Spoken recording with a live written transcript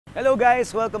Hello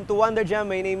guys! Welcome to Wonder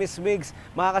Jam. My name is Migz.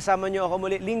 Makakasama nyo ako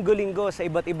muli linggo-linggo sa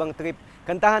iba't ibang trip.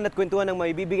 Kantahan at kwentuhan ang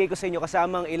maibibigay ko sa inyo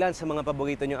kasama ang ilan sa mga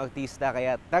paborito nyong artista.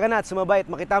 Kaya tara na at sumabay at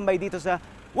makitambay dito sa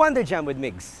Wonder Jam with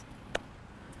Migz.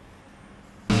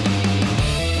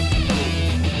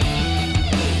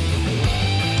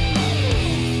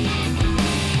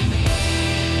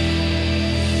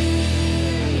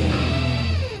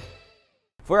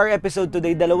 For our episode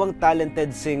today, dalawang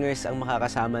talented singers ang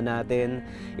makakasama natin.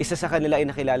 Isa sa kanila ay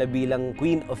nakilala bilang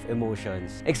Queen of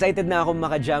Emotions. Excited na akong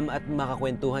makajam at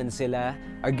makakwentuhan sila.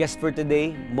 Our guest for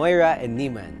today, Moira and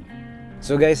Nieman.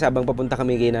 So guys, habang papunta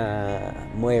kami kay na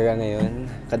Moira ngayon,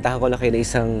 kantahan ko lang kayo na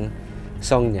isang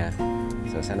song niya.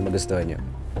 So sana magustuhan nyo.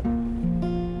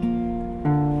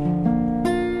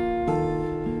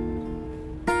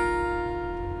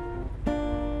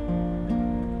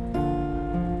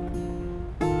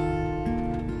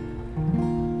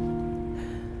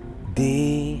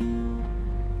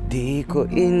 Di ko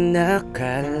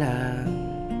inakalang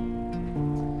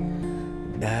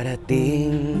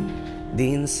darating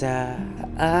din sa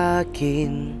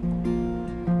akin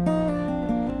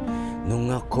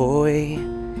nung ako'y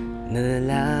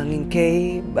nanalangin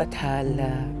kay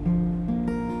Bathala.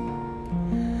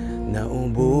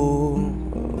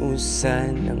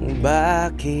 Naubusan ng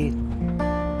bakit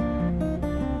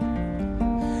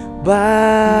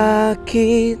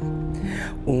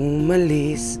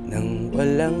umalis nang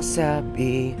walang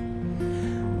sabi?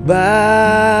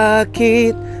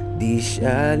 Bakit di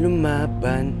siya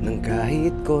lumaban ng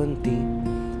kahit konti?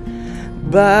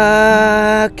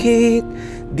 Bakit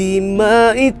di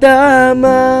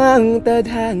maitama ang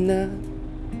tadhana?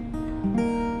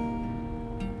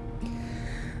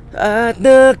 At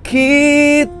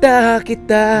nakita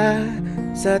kita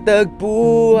sa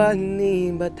tagpuan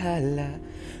ni Bathala.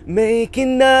 May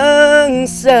kinang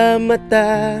sa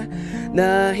mata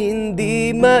na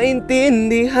hindi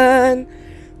maintindihan.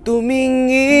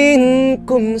 Tumingin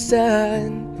kung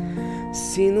saan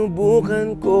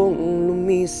sinubukan kong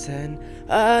lumisan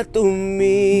at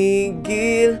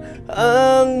tumigil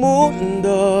ang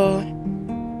mundo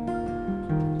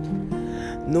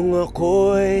nung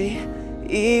ako'y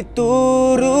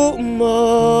ituro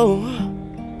mo.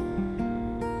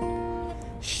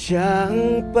 Siya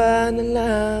ang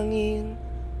panalangin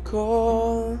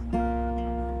ko.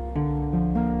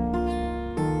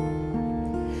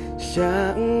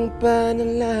 Siya ang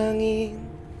panalangin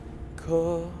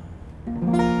ko.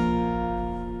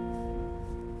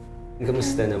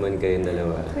 Kamusta naman kayong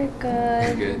dalawa? We're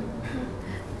good. Good.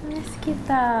 Miss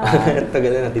kita.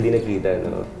 Tagal na natin di nakita,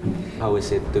 no? How is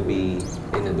it to be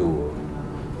in a duo?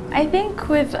 I think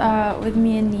with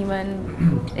me and Nieman,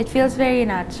 it feels very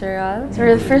natural. So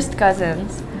we're the first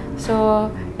cousins. So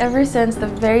ever since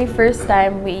the very first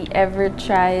time we ever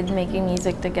tried making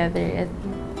music together,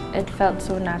 it felt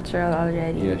so natural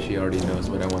already. Yeah, she already knows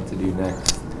what I want to do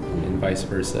next, and vice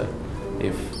versa.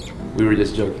 If we were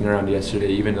just joking around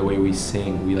yesterday, even the way we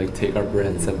sing, we like take our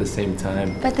breaths at the same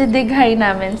time. Pati dighay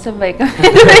namin, sabay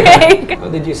kami.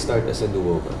 How did you start as a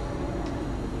duo?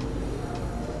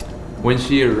 When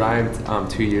she arrived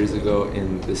 2 years ago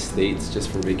in the States just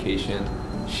for vacation,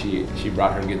 she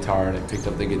brought her guitar, and I picked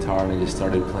up the guitar and I just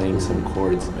started playing some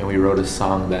chords, and we wrote a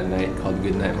song that night called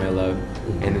Good Night My Love.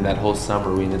 And in that whole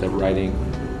summer we ended up writing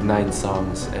 9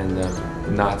 songs, and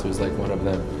Knots was like one of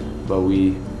them, but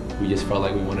we just felt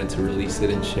like we wanted to release it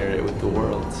and share it with the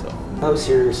world. So how's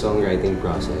your songwriting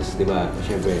process? Diba,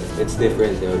 syempre, it's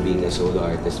different, diba, being a solo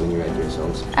artist when you write your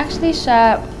songs. Actually,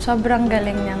 siya sobrang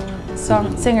galing niyang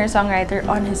singer-songwriter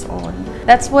on his own.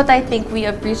 That's what I think we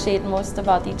appreciate most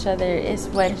about each other, is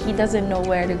when he doesn't know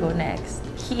where to go next.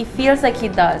 He feels like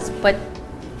he does, but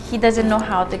he doesn't know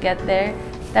how to get there.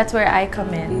 That's where I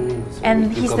come in. So and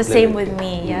he's the same with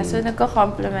me. Yeah, so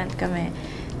nagko-complement kami.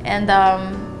 And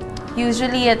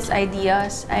usually it's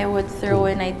ideas. I would throw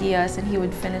in ideas and he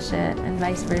would finish it, and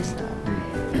vice versa.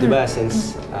 Diba,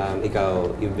 since ikaw,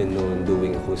 you've been known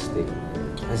doing acoustic,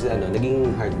 kasi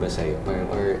naging hard ba sa'yo?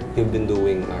 Or you've been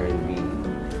doing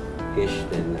R&B-ish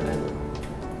din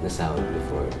na sound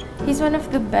before? He's one of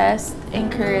the best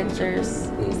encouragers,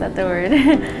 is that the word,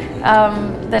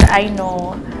 that I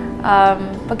know.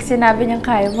 Pag sinabi niyang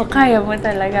kaya mo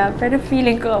talaga. Pero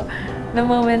feeling ko, the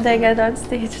moment I get on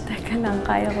stage, teka lang,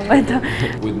 kaya ko ba ito?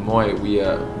 with Moy,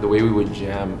 the way we would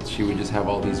jam, she would just have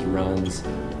all these runs,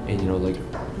 and like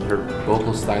her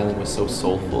vocal styling was so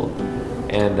soulful,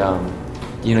 and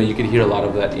you could hear a lot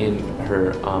of that in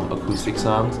her acoustic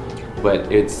songs, but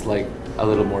it's like a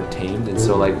little more tamed, and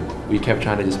so like we kept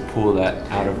trying to just pull that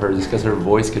out of her, just because her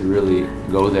voice could really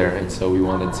go there, and so we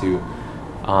wanted to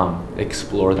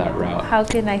explore that route. How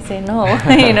can I say no?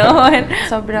 You know? And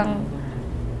sobrang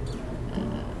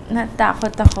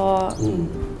natakot ako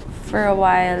for a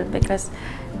while because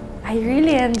I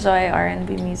really enjoy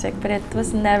R&B music, but it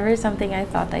was never something I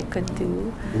thought I could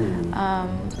do.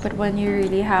 But when you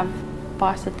really have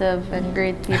positive and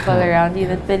great people around you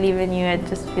that believe in you, it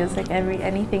just feels like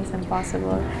anything's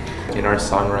impossible. In our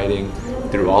songwriting,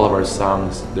 through all of our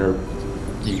songs,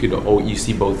 you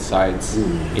see both sides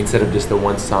instead of just the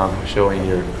one song showing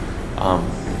your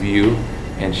view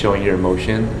and showing your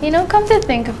emotion. You know, come to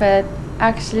think of it,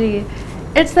 actually,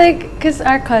 it's like, because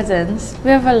our cousins,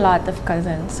 we have a lot of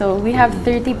cousins. So we have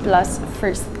 30 plus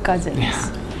first cousins.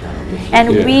 Yeah.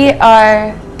 And we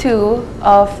are 2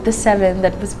 of the 7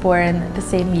 that was born the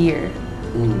same year.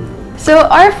 So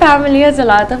our family has a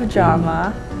lot of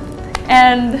drama.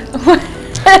 And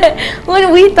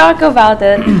when we talk about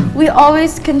it, we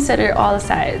always consider all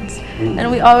sides.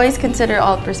 And we always consider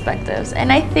all perspectives.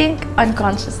 And I think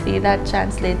unconsciously that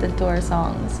translated to our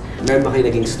songs. Meron ba kayo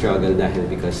naging struggle dahil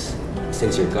because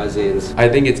since you're cousins? I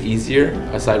think it's easier,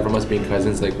 aside from us being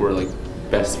cousins, like we're like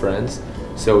best friends.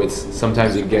 So it's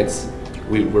sometimes it gets,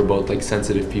 we're both like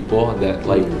sensitive people that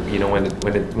like, you know, when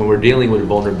we're dealing with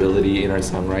vulnerability in our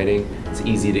songwriting, it's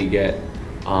easy to get,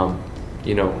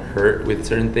 you know, hurt with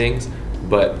certain things.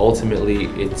 But ultimately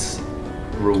it's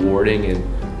rewarding, and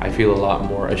I feel a lot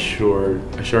more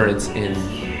assurance in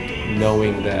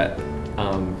knowing that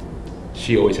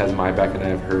she always has my back and I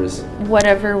have hers.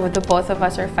 Whatever the both of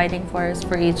us are fighting for is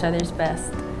for each other's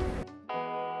best.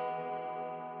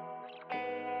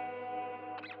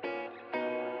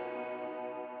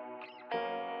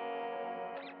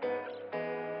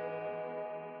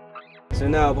 So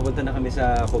now, pupunta na kami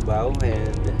sa Cubao,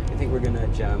 and I think we're gonna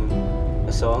jam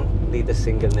a song, latest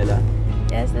single nila.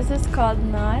 Yes, this is called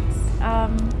Knots.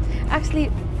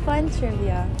 Actually, fun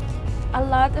trivia. A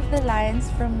lot of the lines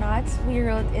from Knots we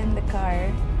wrote in the car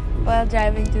while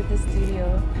driving to the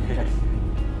studio.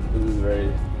 This is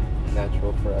very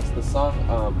natural for us. The song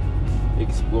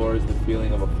explores the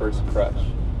feeling of a first crush.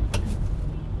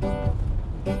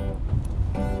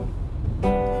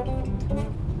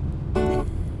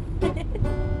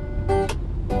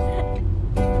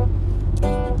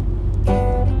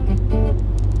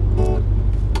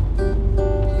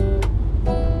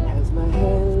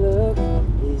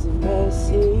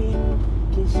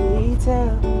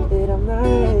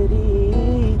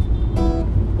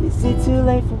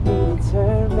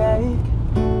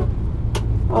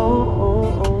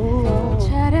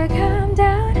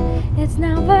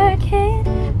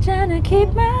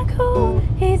 Keep my cool,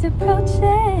 he's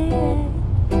approaching.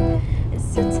 It's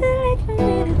still too late for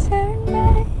me to turn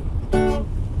back.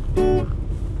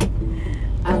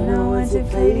 I know once you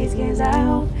play these games, I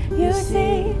hope you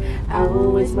see I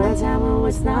won't waste my time on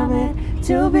what's not meant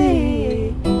to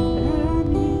be. I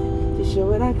need to show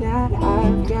what I've got. I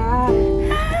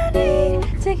need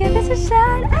to give this a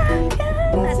shot. I've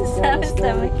got. That's the sound of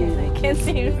stomach and I can't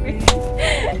seem to breathe.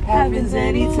 Happens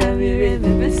anytime you're in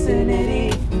the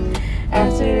vicinity.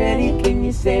 After anything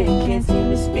you say, can't seem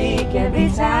to speak. Every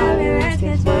time your eyes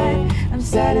catch mine, I'm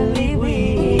suddenly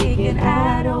weak. And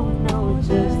I don't know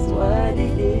just what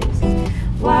it is,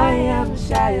 why I'm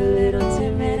shy, a little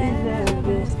timid and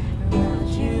nervous around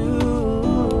you,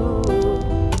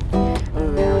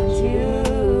 around you.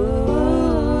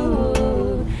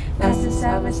 Lost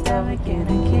inside my stomach and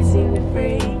I can't seem to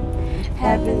breathe.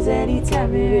 Happens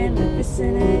anytime you're in the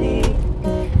vicinity.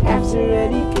 After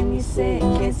anything you say,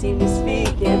 can't seem to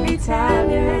speak. Every time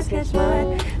your eyes catch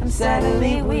mine, I'm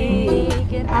suddenly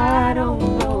weak. And I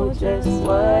don't know just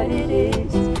what it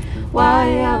is,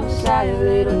 why I'm shy, a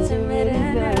little timid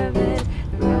and nervous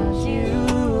around you,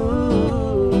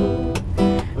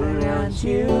 around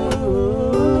you.